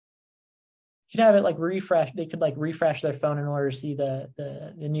 you could have it like refresh. They could like refresh their phone in order to see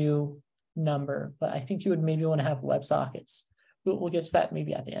the new number, but I think you would maybe want to have WebSockets. We'll get to that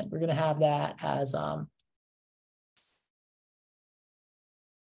maybe at the end. We're going to have that as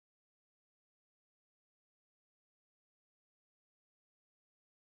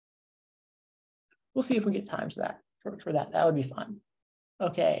we'll see if we get time to that for that. That would be fun.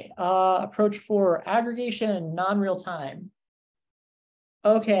 Okay, approach 4, aggregation, non-real time.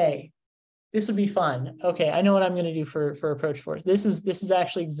 Okay, this would be fun. Okay, I know what I'm going to do for approach 4. This is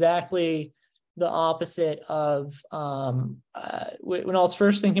actually exactly the opposite of when I was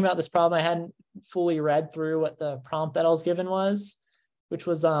first thinking about this problem, I hadn't fully read through what the prompt that I was given was, which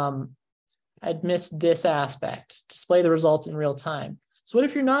was I'd missed this aspect, display the results in real time. So what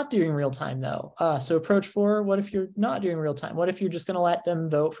if you're not doing real time though? So approach 4, what if you're not doing real time? What if you're just going to let them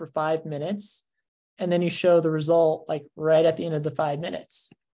vote for 5 minutes and then you show the result like right at the end of the 5 minutes?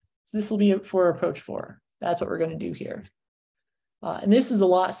 So this will be for approach 4. That's what we're going to do here. And this is a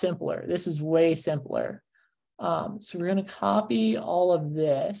lot simpler. This is way simpler. So we're going to copy all of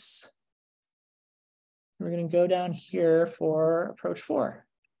this. We're going to go down here for approach 4.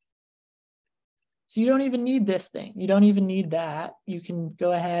 So you don't even need this thing. You don't even need that. You can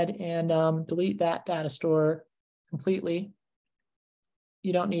go ahead and delete that data store completely.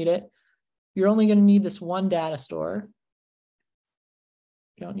 You don't need it. You're only going to need this one data store.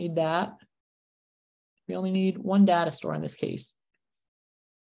 You don't need that. We only need one data store in this case.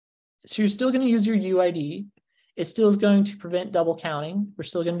 So you're still going to use your UID. It still is going to prevent double counting. We're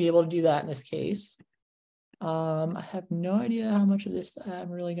still going to be able to do that in this case. I have no idea how much of this I'm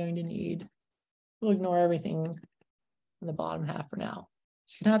really going to need. We'll ignore everything in the bottom half for now.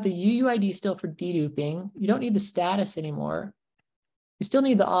 So you can have the UUID still for deduping. You don't need the status anymore. You still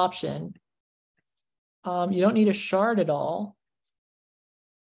need the option. You don't need a shard at all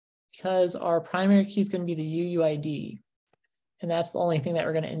because our primary key is going to be the UUID. And that's the only thing that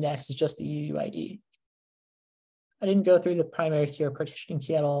we're going to index is just the UUID. I didn't go through the primary key or partitioning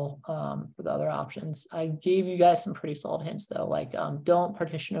key at all for the other options. I gave you guys some pretty solid hints though, like don't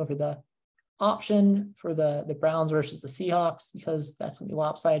partition over the option for the Browns versus the Seahawks because that's going to be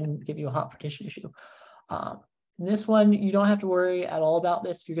lopsided and give you a hot partition issue. In this one, you don't have to worry at all about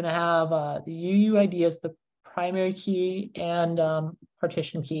this. You're going to have the UUID as the primary key and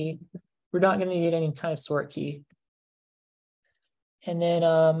partition key. We're not going to need any kind of sort key. And then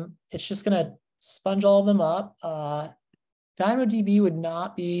it's just going to sponge all of them up. DynamoDB would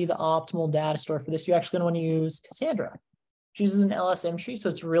not be the optimal data store for this. You're actually going to want to use Cassandra. It uses an LSM tree, so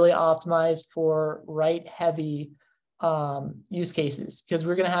it's really optimized for write-heavy use cases because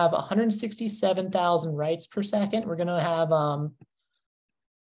we're going to have 167,000 writes per second. We're going to have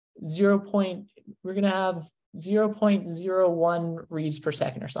 0.01 reads per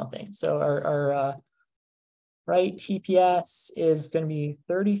second or something. So our write TPS is going to be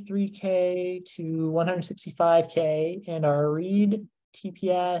 33K to 165K, and our read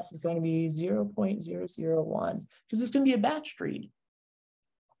TPS is going to be 0.001 because it's going to be a batch read.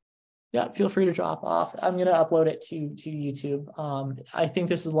 Yeah, feel free to drop off. I'm going to upload it to YouTube. I think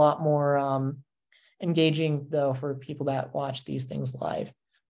this is a lot more engaging though for people that watch these things live.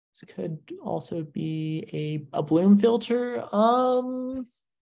 This could also be a Bloom filter. A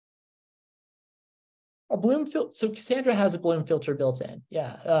Bloom filter. So Cassandra has a Bloom filter built in.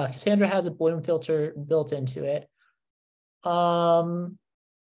 Yeah, Cassandra has a Bloom filter built into it. I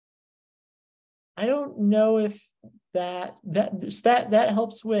don't know if that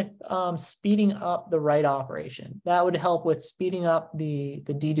helps with speeding up the write operation. That would help with speeding up the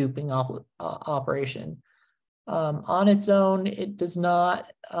deduping operation. On its own, it does not.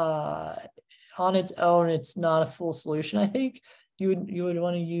 On its own, it's not a full solution. I think you would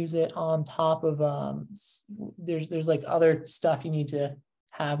want to use it on top of there's like other stuff you need to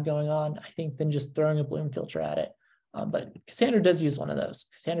have going on, I think, than just throwing a Bloom filter at it. But Cassandra does use one of those.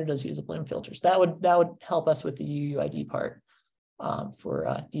 Cassandra does use a bloom filters. That would help us with the UUID part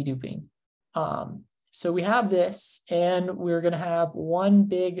for deduping. So we have this, and we're going to have one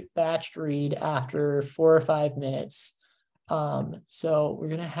big batched read after 4 or 5 minutes. So we're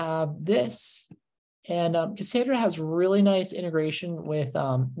going to have this, and Cassandra has really nice integration with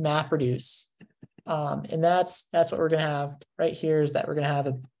MapReduce. And that's what we're going to have right here, is that we're going to have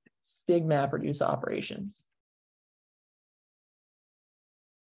a big MapReduce operation.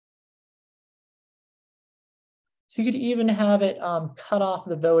 So you could even have it cut off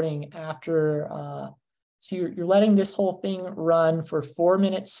the voting after, so you're letting this whole thing run for 4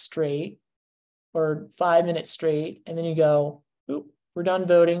 minutes straight or 5 minutes straight, and then you go, oop, we're done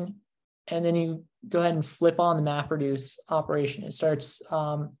voting, and then you go ahead and flip on the MapReduce operation. It starts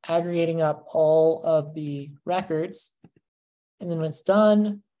aggregating up all of the records, and then when it's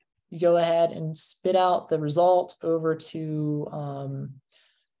done, you go ahead and spit out the result over to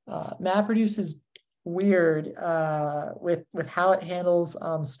MapReduce is weird with how it handles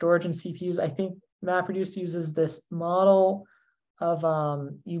storage and CPUs. I think MapReduce uses this model of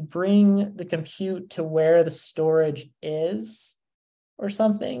you bring the compute to where the storage is or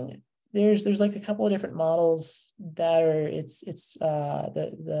something. There's like a couple of different models that are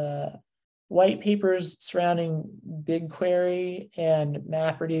the white papers surrounding BigQuery and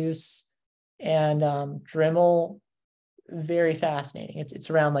MapReduce and Dremel. Very fascinating. It's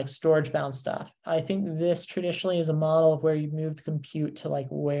around like storage bound stuff. I think this traditionally is a model of where you move the compute to like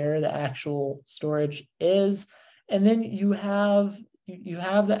where the actual storage is, and then you have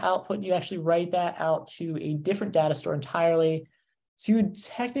the output, and you actually write that out to a different data store entirely. So you would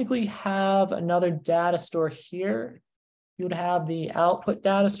technically have another data store here. You would have the output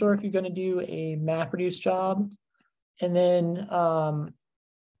data store if you're going to do a MapReduce job, and then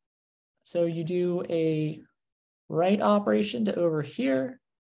so you do a write operation to over here.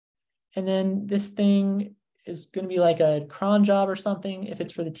 And then this thing is going to be like a cron job or something. If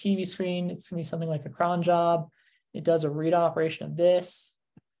it's for the TV screen, it's going to be something like a cron job. It does a read operation of this.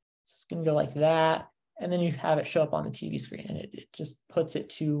 It's going to go like that. And then you have it show up on the TV screen, and it just puts it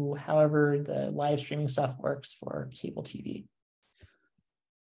to however the live streaming stuff works for cable TV.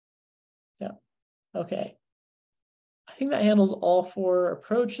 Yeah. Okay. I think that handles all 4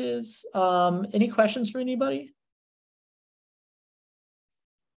 approaches. Any questions for anybody?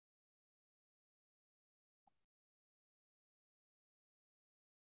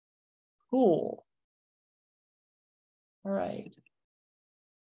 Cool. All right.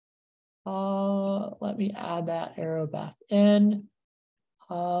 Let me add that arrow back in.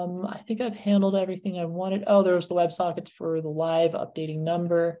 I think I've handled everything I wanted. Oh, there was the WebSockets for the live updating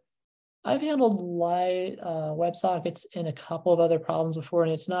number. I've handled live WebSockets in a couple of other problems before,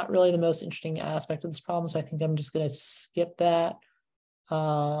 and it's not really the most interesting aspect of this problem, so I think I'm just going to skip that.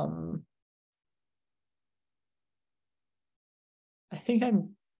 I think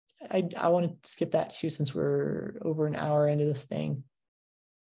I want to skip that too, since we're over an hour into this thing.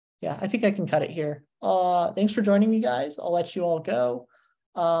 Yeah, I think I can cut it here. Thanks for joining me, guys. I'll let you all go.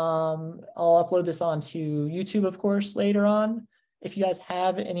 I'll upload this onto YouTube, of course, later on. If you guys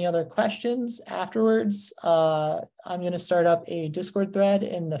have any other questions afterwards, I'm going to start up a Discord thread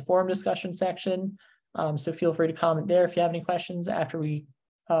in the forum discussion section. So feel free to comment there if you have any questions after we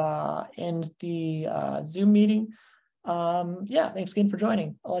end the Zoom meeting. Yeah, thanks again for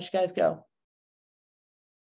joining. I'll let you guys go.